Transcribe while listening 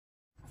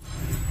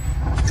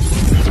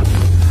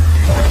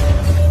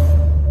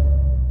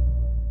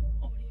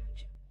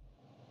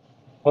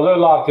Hello,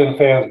 LockedIn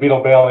fans.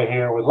 Beetle Bailey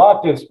here with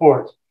LockedIn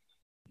Sports.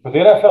 With the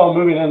NFL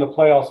moving into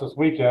playoffs this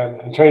weekend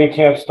and training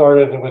camp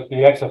started with the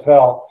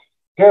XFL,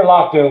 here at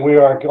LockedIn, we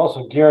are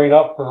also gearing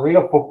up for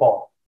arena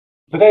football.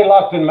 Today,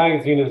 LockedIn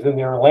Magazine is in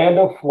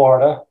Orlando,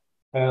 Florida,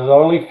 and it is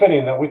only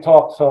fitting that we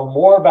talk some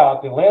more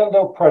about the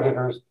Orlando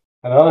Predators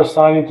and another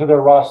signing to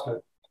their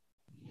roster.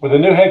 With a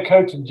new head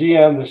coach and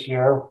GM this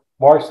year,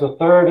 marks the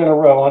third in a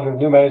row under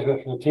new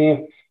management for the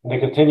team, and they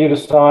continue to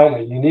sign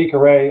a unique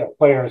array of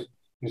players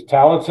whose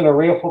talents and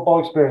arena football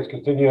experience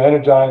continue to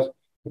energize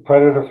the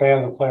Predator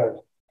fans and players.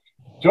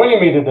 Joining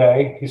me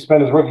today, he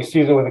spent his rookie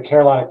season with the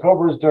Carolina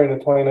Cobras during the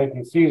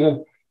 2019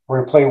 season,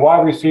 where he played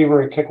wide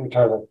receiver and kick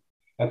returner.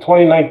 In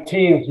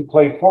 2019, he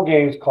played 4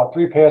 games, caught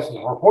 3 passes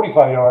for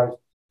 45 yards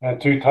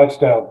and 2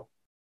 touchdowns.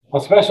 On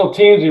special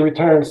teams, he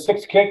returned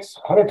 6 kicks,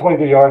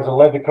 123 yards, and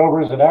led the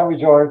Cobras in average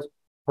yards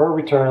per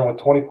return with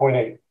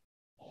 20.8.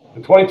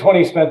 In 2020,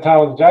 he spent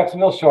time with the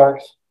Jacksonville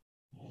Sharks,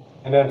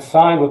 and then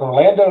signed with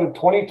Orlando in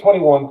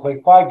 2021,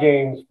 played 5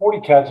 games,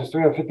 40 catches,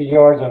 350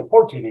 yards, and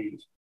 4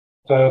 TDs.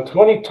 So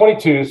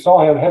 2022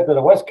 saw him head to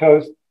the West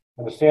Coast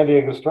and the San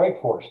Diego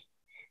Strike Force.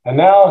 And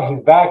now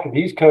he's back at the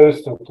East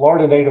Coast and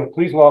Florida native.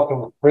 Please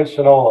welcome Prince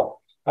Shonola.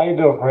 How you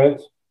doing,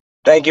 Prince?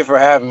 Thank you for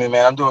having me,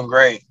 man. I'm doing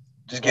great.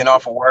 Just getting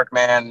off of work,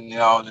 man.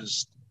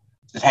 Just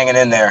hanging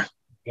in there.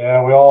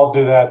 Yeah, we all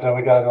do that.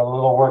 We got a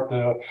little work to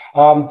do.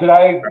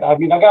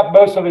 I got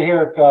most of it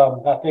here.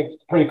 I think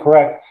it's pretty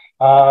correct.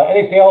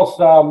 Anything else,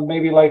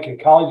 maybe like in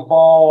college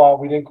ball,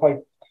 we didn't quite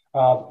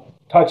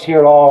touch here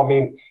at all? I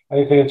mean,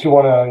 anything that you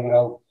want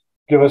to,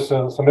 give us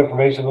some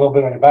information, a little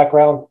bit on your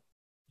background?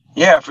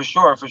 Yeah, for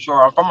sure.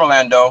 I'm from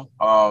Orlando.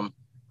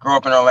 Grew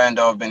up in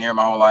Orlando. I've been here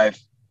my whole life.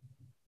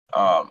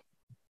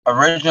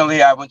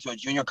 Originally, I went to a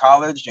junior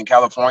college in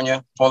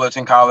California,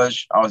 Fullerton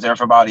College. I was there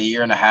for about a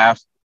year and a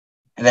half,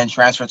 and then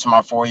transferred to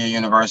my 4-year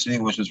university,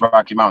 which was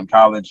Rocky Mountain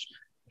College.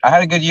 I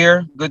had a good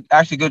year, good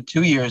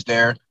 2 years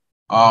there.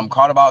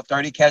 Caught about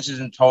 30 catches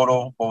in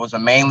total, but was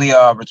mainly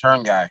a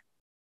return guy.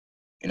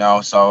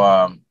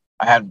 I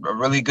had a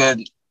really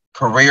good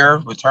career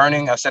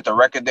returning. I set the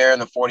record there in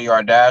the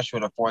 40-yard dash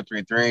with a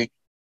 4.33.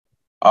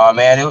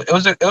 Man, it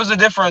was a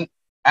different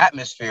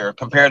atmosphere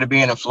compared to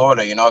being in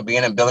Florida.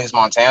 Being in Billings,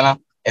 Montana.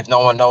 If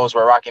no one knows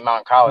where Rocky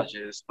Mountain College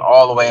is,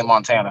 all the way in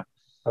Montana.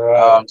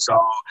 Right. So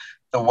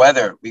the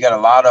weather, we got a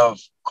lot of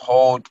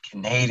cold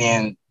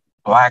Canadian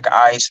black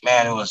ice.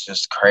 Man, it was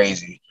just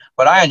crazy.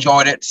 But I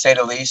enjoyed it, to say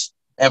the least.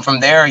 And from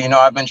there,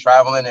 I've been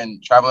traveling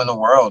the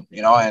world,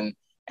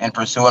 and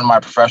pursuing my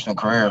professional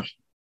career.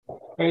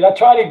 I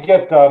try to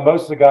get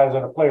most of the guys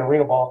that play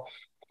arena ball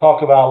to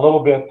talk about a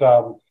little bit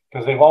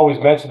because they've always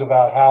mentioned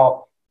about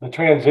how the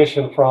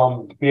transition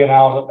from being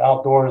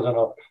outdoors in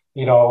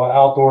a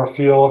outdoor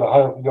field,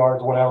 100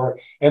 yards, whatever,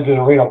 into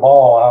the arena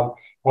ball.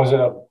 Was it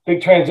a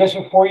big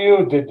transition for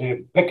you? Did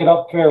you pick it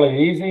up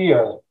fairly easy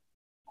or?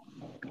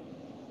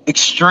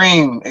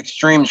 Extreme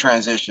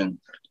transition.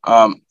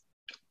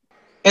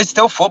 It's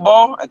still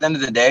football at the end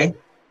of the day.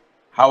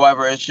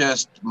 However, it's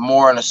just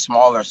more in a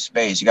smaller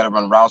space. You got to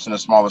run routes in a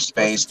smaller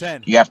space.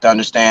 You have to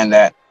understand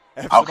that,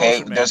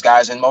 okay, there's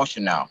guys in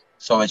motion now.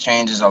 So it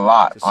changes a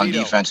lot on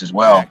defense as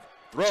well.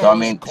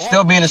 So,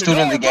 still being a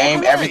student of the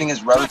game, everything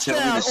is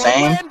relatively the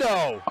same.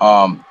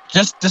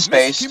 Just the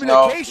space,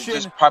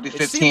 just probably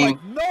 15.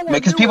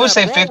 Because people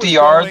say 50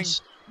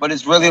 yards, but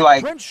it's really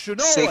like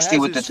 60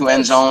 with the 2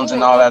 end zones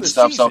and all that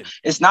stuff. So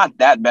it's not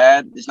that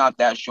bad. It's not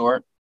that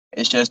short.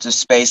 It's just the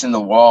space in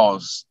the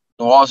walls.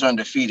 The walls are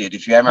undefeated.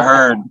 If you haven't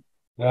heard,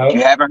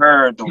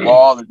 the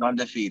wall is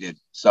undefeated.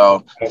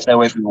 So stay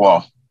away from the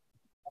wall.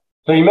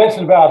 So you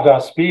mentioned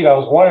about speed. I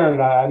was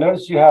wondering, I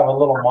noticed you have a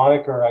little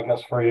moniker, I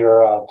guess, for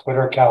your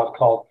Twitter account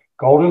called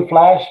Golden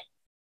Flash.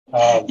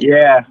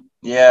 Yeah.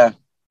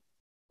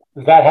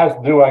 That has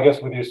to do, I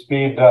guess, with your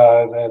speed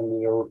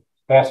and your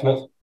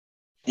fastness?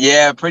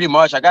 Yeah, pretty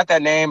much. I got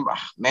that name,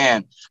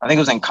 man, I think it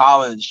was in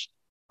college.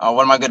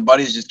 One of my good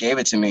buddies just gave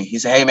it to me. He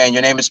said, hey, man,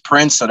 your name is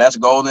Prince, so that's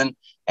golden,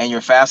 and you're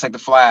fast like the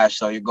Flash,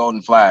 so you're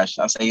Golden Flash.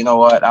 I say, you know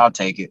what? I'll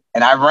take it.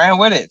 And I ran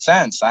with it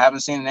since. I haven't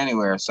seen it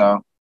anywhere,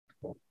 so.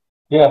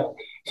 Yeah.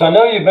 So I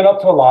know you've been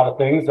up to a lot of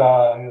things.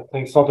 I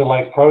think something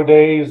like pro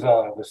days,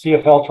 the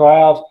CFL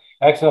tryouts,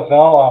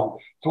 XFL.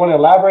 Do you want to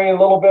elaborate a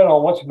little bit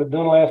on what you've been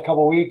doing the last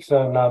couple of weeks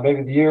and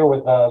maybe the year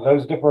with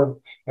those different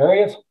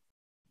areas?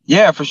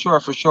 Yeah, for sure.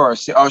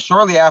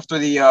 Shortly after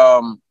the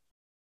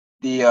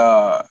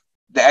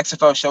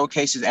XFL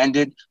showcases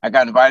ended, I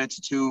got invited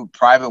to 2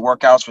 private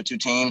workouts for 2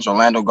 teams,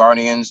 Orlando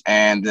Guardians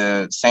and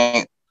the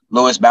St.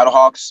 Louis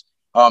Battlehawks.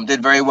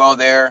 Did very well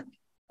there.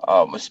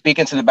 Was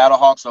speaking to the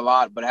Battlehawks a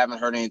lot, but haven't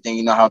heard anything.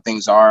 You know how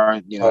things are.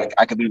 Right.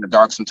 I could be in the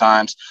dark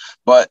sometimes.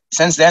 But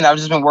since then, I've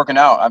just been working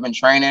out. I've been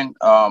training.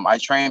 I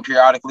train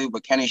periodically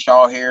with Kenny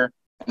Shaw here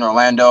in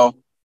Orlando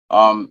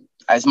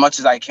as much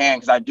as I can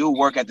because I do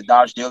work at the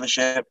Dodge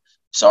dealership.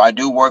 So I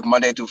do work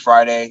Monday through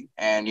Friday.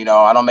 And,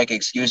 I don't make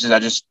excuses. I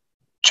just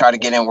try to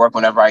get in work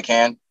whenever I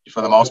can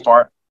for the most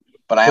part.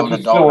 But I am an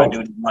adult and I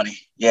do need money.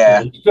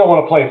 Yeah. You still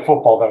want to play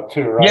football, though,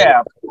 too, right?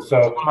 Yeah.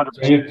 So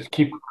you just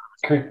keep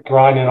keep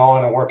grinding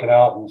on and working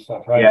out and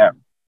stuff, right? Yeah.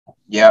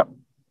 Yeah.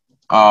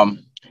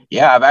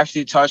 Yeah, I've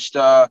actually touched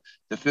the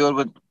field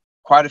with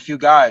quite a few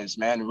guys,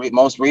 man.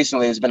 Most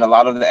recently, it's been a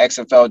lot of the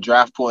XFL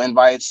draft pool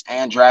invites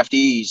and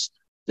draftees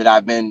that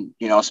I've been,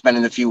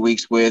 spending a few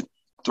weeks with,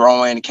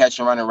 throwing,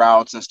 catching, running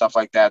routes and stuff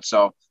like that.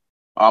 So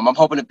I'm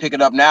hoping to pick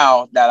it up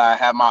now that I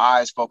have my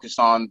eyes focused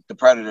on the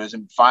Predators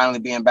and finally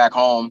being back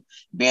home,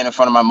 being in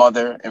front of my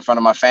mother, in front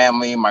of my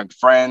family, my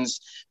friends,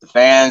 the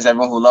fans,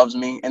 everyone who loves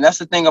me. And that's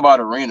the thing about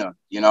arena,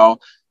 you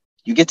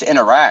get to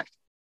interact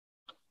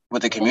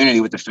with the community,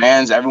 with the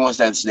fans, everyone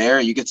that's there.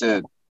 You get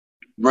to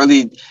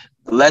really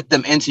let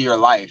them into your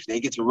life. They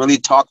get to really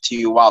talk to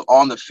you while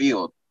on the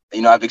field.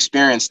 I've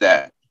experienced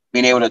that.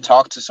 Being able to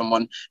talk to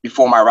someone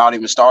before my route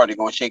even started,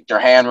 go and shake their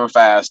hand real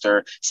fast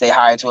or say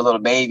hi to a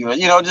little baby or,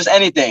 just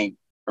anything,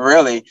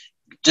 really,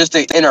 just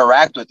to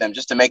interact with them,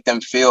 just to make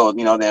them feel,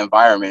 the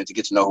environment, to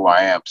get to know who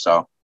I am.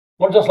 So,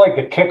 well, just like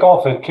the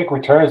kickoff and kick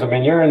returns, I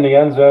mean, you're in the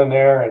end zone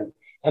there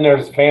and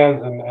there's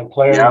fans and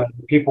players yeah,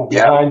 and people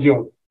yeah, behind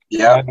you.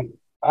 yeah. And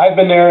I've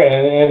been there,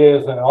 and it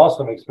is an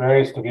awesome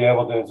experience to be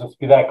able to just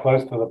be that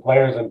close to the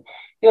players. And,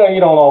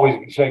 you don't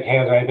always shake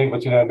hands or anything,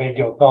 but, maybe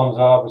give a thumbs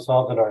up or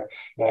something, or,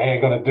 hey,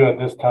 you're going to do it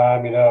this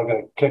time, going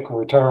to kick or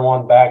return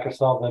one back or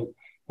something.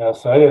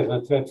 So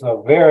it's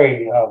a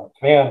very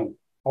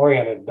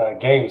fan-oriented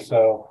game.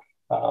 So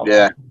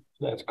Yeah.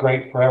 it's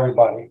great for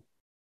everybody.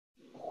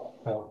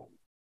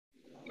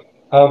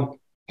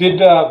 Did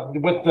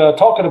with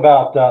talking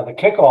about the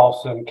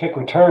kickoffs and kick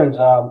returns,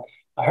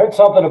 I heard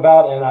something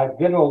about, and I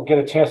didn't get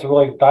a chance to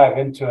really dive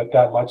into it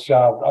that much.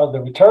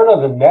 The return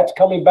of the Nets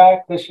coming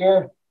back this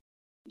year?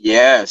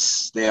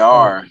 Yes, they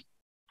are.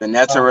 The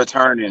Nets are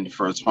returning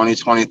for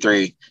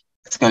 2023.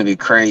 It's going to be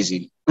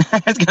crazy.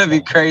 It's going to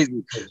be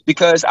crazy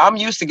because I'm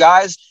used to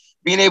guys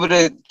being able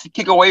to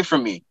kick away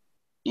from me.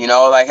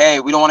 Like, hey,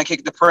 we don't want to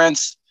kick the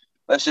Prince.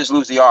 Let's just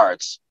lose the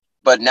yards.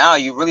 But now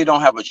you really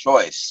don't have a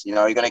choice.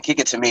 You're going to kick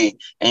it to me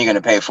and you're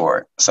going to pay for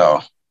it. So,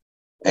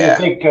 yeah.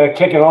 Do you think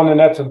kicking on the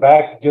Nets and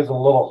back gives them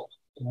a little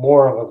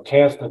more of a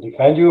chance to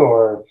defend you,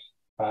 or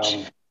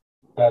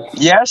that's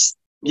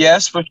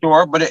Yes, for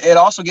sure. But it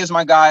also gives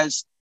my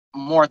guys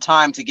more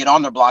time to get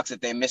on their blocks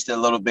if they missed it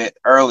a little bit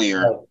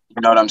earlier. right.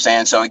 You know what I'm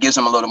saying? So it gives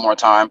them a little more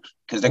time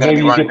because they're going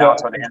to be running down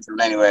toward the end zone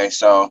anyway.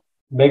 So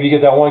maybe you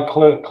get that one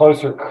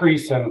closer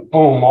crease and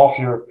boom, off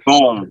your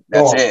boom.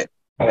 That's it.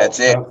 That's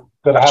it.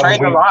 I've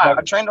trained a lot.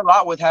 I've trained a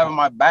lot with having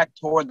my back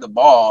toward the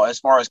ball as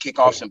far as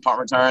kickoffs and punt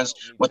returns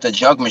with the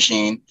jug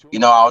machine.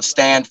 I would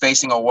stand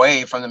facing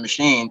away from the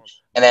machine,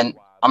 and then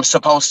I'm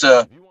supposed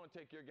to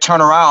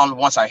turn around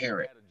once I hear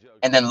it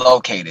and then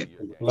locate it.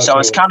 So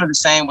it's kind of the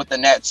same with the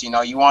Nets. You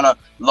want to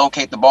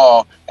locate the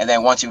ball, and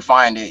then once you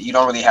find it, you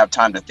don't really have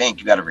time to think.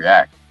 You got to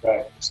react.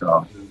 Right.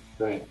 So,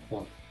 great.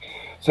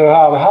 So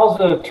how's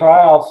the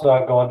tryouts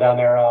going down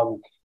there?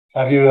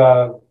 Have you,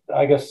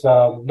 I guess,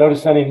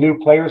 noticed any new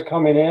players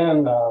coming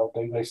in?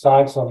 They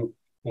signed some,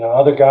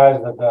 other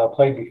guys that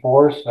played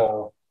before.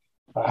 So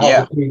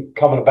how's the team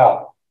coming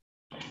about?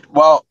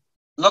 Well,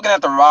 looking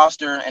at the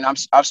roster, and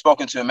I've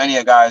spoken to many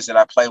of guys that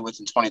I played with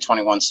in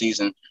 2021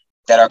 season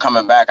that are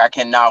coming back. I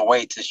cannot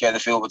wait to share the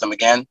field with them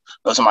again.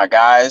 Those are my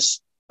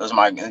guys. Those are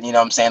my, what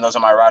I'm saying? Those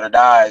are my ride or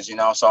dies,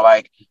 So,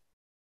 like,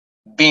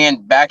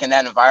 being back in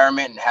that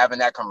environment and having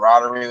that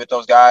camaraderie with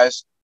those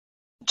guys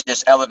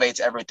just elevates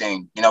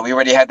everything. We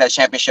already had that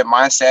championship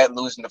mindset,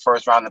 losing the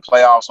first round of the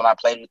playoffs when I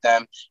played with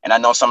them. And I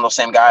know some of those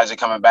same guys are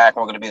coming back.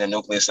 We're going to be the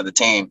nucleus of the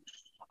team.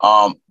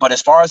 But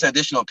as far as the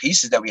additional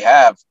pieces that we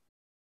have,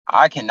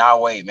 I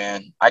cannot wait,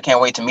 man. I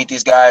can't wait to meet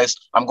these guys.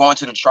 I'm going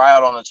to the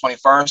tryout on the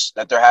 21st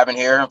that they're having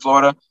here in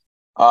Florida.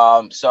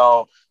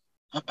 So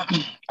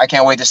I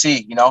can't wait to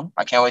see,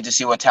 I can't wait to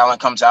see what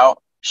talent comes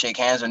out, shake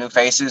hands with new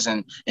faces,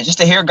 and just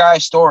to hear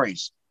guys'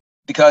 stories.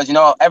 Because,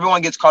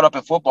 everyone gets caught up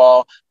in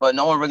football, but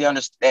no one really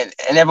understands,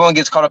 and everyone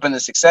gets caught up in the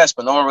success,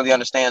 but no one really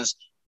understands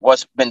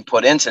what's been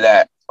put into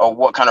that or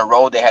what kind of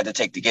road they had to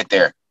take to get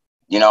there.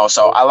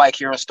 So I like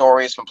hearing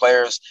stories from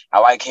players. I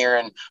like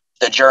hearing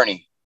the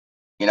journey,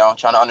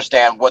 trying to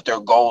understand what their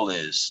goal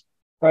is.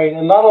 Right.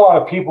 And not a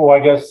lot of people, I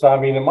guess,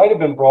 it might have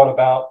been brought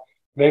about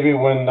maybe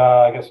when,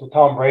 I guess, when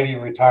Tom Brady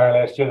retired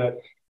last year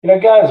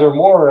that, guys are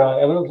more,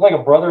 it was like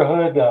a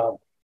brotherhood.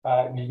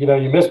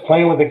 You miss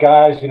playing with the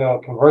guys,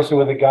 conversing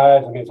with the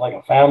guys. It's like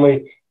a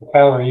family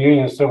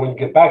reunion. So when you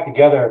get back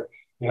together,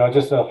 it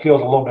just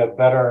feels a little bit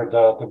better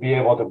to be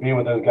able to be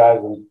with those guys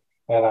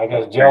and I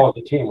guess gel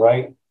as a team,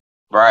 right?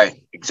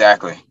 Right,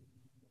 exactly.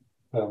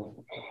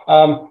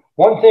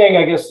 One thing,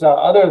 I guess,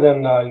 other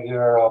than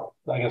your,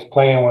 I guess,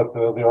 playing with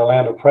the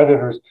Orlando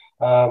Predators,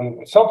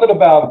 something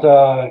about,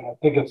 I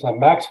think it's a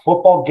Max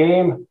football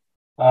game.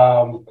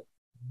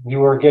 You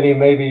were getting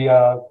maybe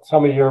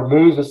some of your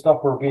moves and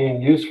stuff were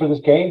being used for this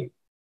game?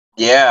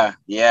 Yeah.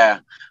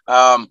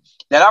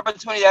 That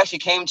opportunity actually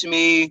came to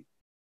me,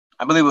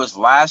 I believe it was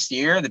last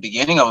year, the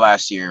beginning of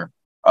last year.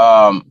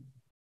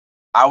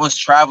 I was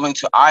traveling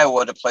to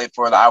Iowa to play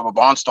for the Iowa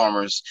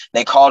Barnstormers.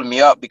 They called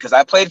me up because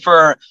I played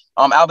for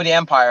Albany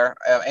Empire,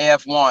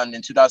 AF1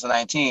 in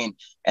 2019,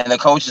 and the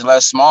coaches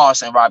Les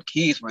Moss and Rob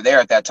Keith were there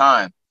at that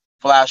time.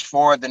 Flash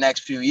forward the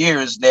next few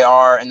years, they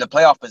are in the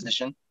playoff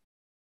position,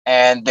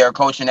 and they're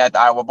coaching at the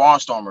Iowa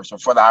Barnstormers, or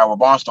for the Iowa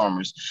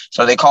Barnstormers.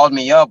 So they called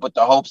me up with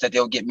the hopes that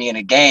they'll get me in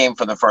a game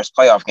for the first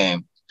playoff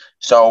game.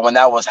 So when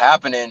that was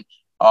happening,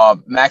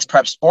 Max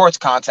Prep Sports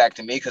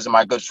contacted me because of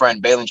my good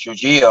friend Balin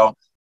Trujillo.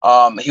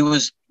 He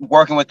was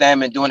working with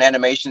them and doing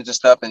animations and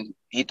stuff, and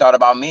he thought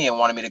about me and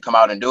wanted me to come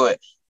out and do it.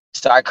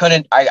 So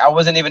I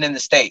wasn't even in the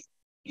state,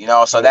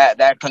 so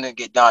that couldn't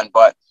get done.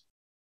 But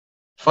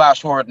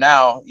flash forward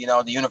now,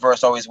 the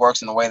universe always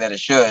works in the way that it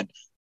should.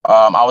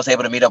 I was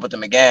able to meet up with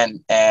them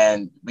again,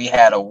 and we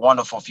had a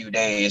wonderful few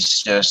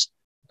days just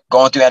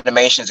going through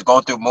animations,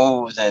 going through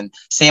moves, and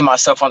seeing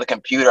myself on the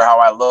computer, how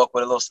I look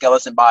with a little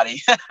skeleton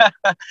body.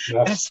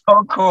 Yeah. It's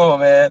so cool,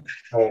 man.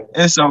 Right.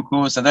 It's so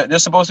cool. So they're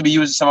supposed to be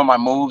using some of my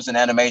moves and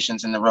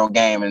animations in the real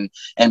game,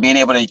 and being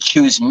able to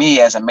choose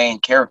me as a main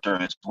character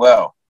as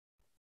well.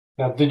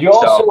 Now, did you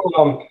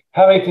also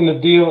have anything to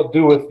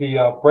do with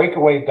the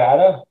breakaway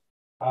data?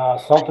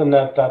 Something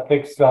that I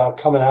think's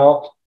coming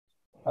out,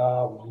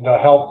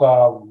 help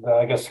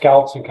I guess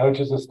scouts and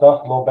coaches and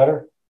stuff a little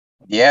better.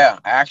 Yeah,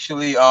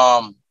 actually,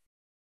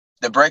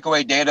 the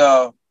breakaway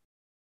data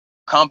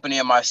company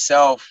and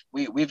myself,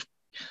 we've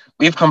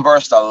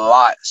conversed a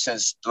lot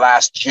since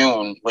last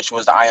June, which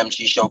was the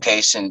IMG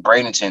showcase in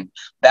Bradenton.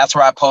 That's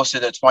where I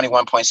posted a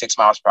 21.6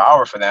 miles per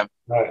hour for them.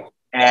 Right.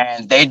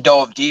 And they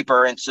dove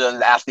deeper into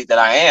the athlete that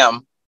I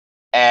am,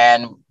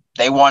 and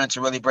they wanted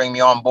to really bring me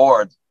on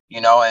board,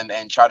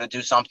 and try to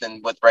do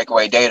something with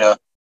breakaway data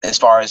as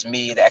far as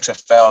me, the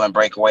XFL, and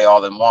breakaway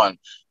all in one.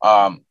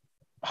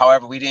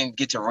 However, we didn't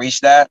get to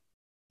reach that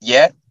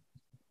yet,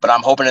 but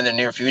I'm hoping in the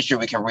near future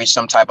we can reach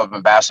some type of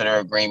ambassador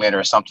agreement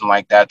or something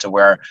like that to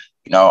where,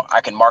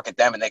 I can market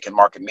them and they can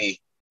market me,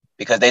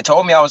 because they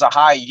told me I was a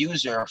high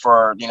user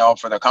for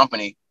their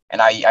company,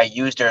 and I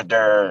used their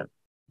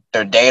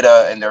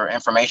data and their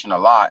information a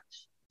lot.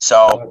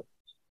 So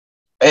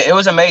it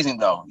was amazing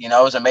though. It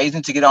was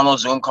amazing to get on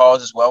those Zoom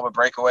calls as well with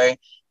breakaway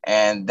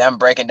and them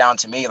breaking down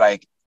to me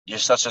like, you're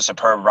such a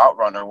superb route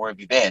runner. Where have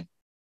you been?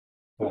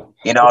 So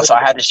I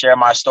had to share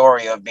my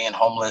story of being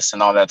homeless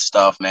and all that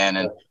stuff, man.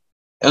 And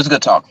it was a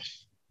good talk.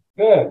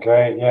 Yeah,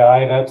 great.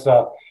 Yeah,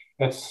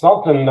 it's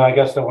something I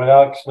guess that would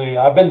actually.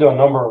 I've been to a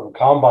number of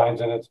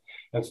combines, and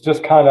it's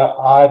just kind of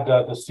odd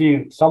to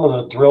see some of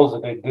the drills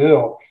that they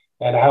do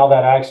and how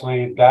that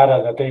actually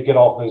data that they get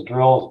off those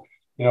drills,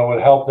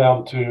 would help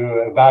them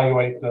to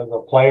evaluate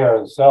the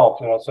player itself.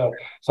 So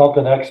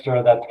something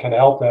extra that can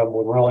help them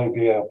would really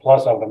be a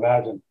plus, I would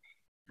imagine.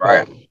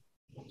 Right.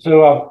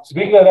 So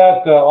speaking of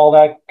that, all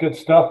that good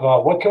stuff,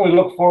 what can we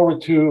look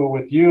forward to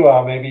with you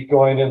maybe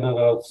going into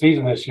the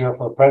season this year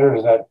for the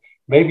Predators that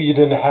maybe you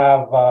didn't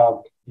have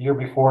the year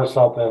before,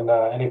 something,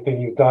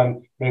 anything you've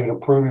done maybe to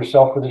prove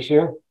yourself for this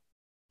year?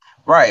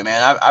 Right,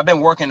 man. I've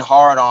been working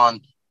hard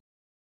on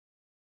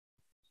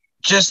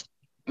just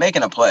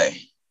making a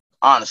play.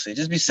 Honestly,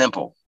 just be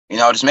simple.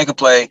 Just make a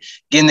play,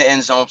 get in the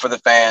end zone for the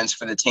fans,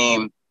 for the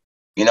team,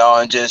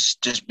 and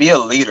just be a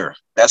leader.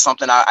 That's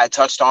something I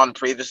touched on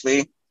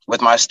previously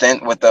with my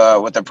stint with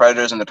the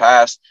Predators in the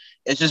past.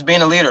 It's just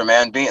being a leader,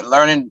 man.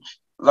 Learning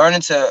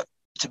to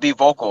be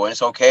vocal. And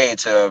it's okay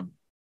to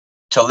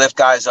lift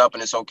guys up,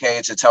 and it's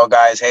okay to tell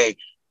guys, hey,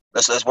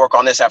 let's work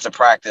on this after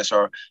practice,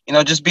 or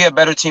just be a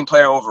better team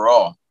player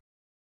overall.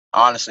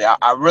 Honestly,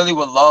 I really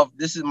would love.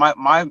 This is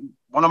my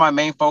one of my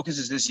main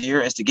focuses this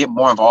year is to get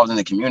more involved in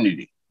the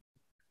community.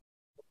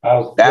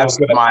 That's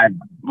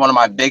one of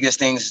my biggest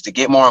things is to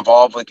get more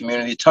involved with the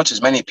community, touch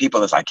as many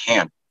people as I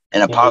can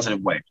in a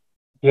positive way.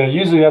 Yeah,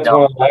 usually that's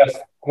one of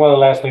the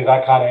last things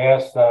I kind of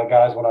ask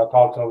guys when I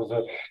talk to them is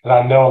that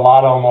I know a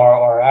lot of them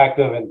are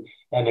active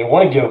and they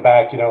want to give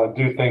back, and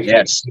do things.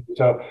 Yes.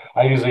 So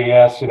I usually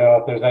ask,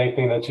 if there's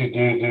anything that you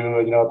do,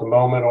 at the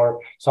moment, or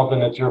something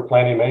that you're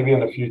planning maybe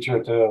in the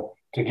future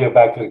to give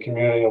back to the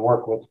community and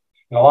work with.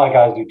 A lot of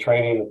guys do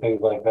training and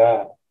things like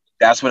that.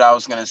 That's what I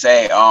was going to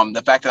say.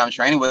 The fact that I'm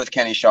training with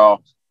Kenny Shaw,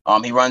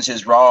 he runs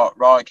his Raw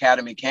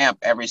Academy camp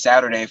every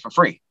Saturday for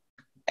free.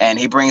 And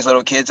he brings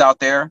little kids out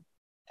there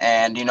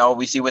and,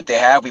 we see what they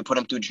have. We put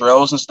them through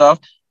drills and stuff.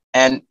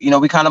 And,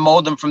 we kind of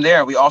mold them from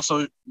there. We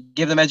also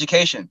give them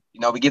education.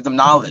 We give them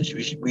knowledge.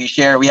 We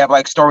share. We have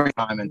like story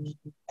time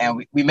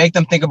and we make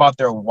them think about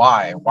their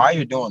why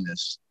you're doing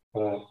this,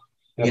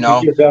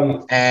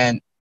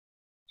 and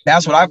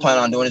that's what I plan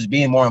on doing is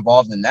being more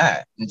involved in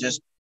that and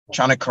just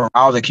trying to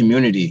corral the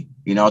community,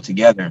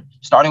 together,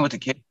 starting with the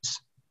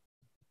kids.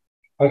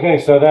 Okay,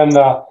 so then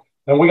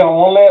we got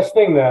one last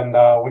thing. Then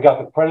we got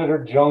the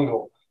Predator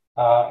Jungle.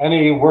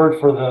 Any word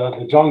for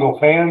the Jungle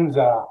fans?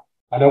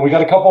 I know we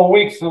got a couple of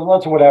weeks of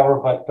lunch or whatever,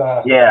 but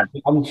yeah,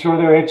 I'm sure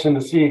they're itching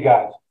to see you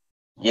guys.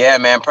 Yeah,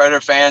 man, Predator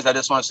fans, I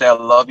just want to say I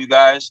love you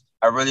guys.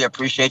 I really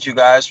appreciate you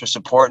guys for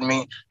supporting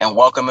me and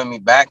welcoming me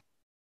back.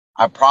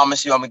 I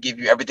promise you I'm going to give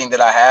you everything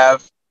that I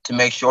have to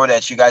make sure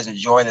that you guys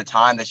enjoy the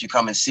time that you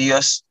come and see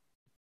us.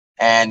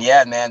 And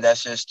yeah, man,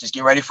 that's just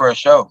get ready for a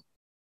show.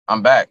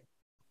 I'm back.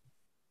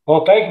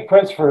 Well, thank you,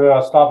 Prince,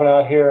 for stopping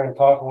out here and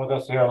talking with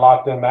us here at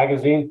LockedIN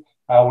Magazine.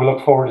 We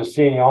look forward to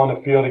seeing you on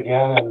the field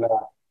again and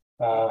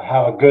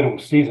have a good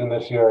season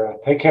this year.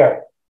 Take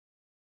care.